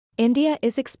India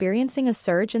is experiencing a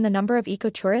surge in the number of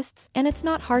ecotourists, and it's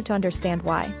not hard to understand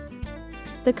why.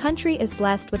 The country is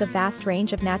blessed with a vast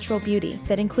range of natural beauty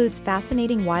that includes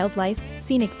fascinating wildlife,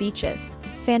 scenic beaches,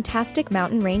 fantastic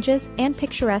mountain ranges, and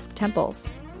picturesque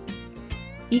temples.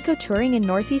 Ecotouring in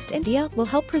Northeast India will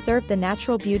help preserve the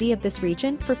natural beauty of this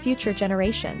region for future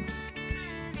generations.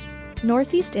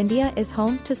 Northeast India is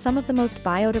home to some of the most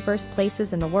biodiverse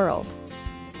places in the world.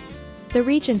 The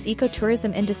region's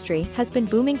ecotourism industry has been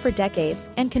booming for decades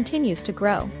and continues to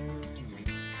grow.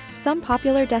 Some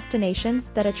popular destinations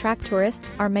that attract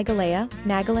tourists are Meghalaya,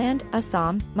 Nagaland,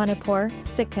 Assam, Manipur,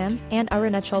 Sikkim, and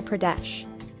Arunachal Pradesh.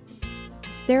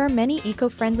 There are many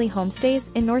eco-friendly homestays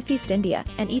in Northeast India,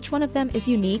 and each one of them is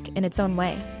unique in its own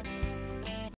way.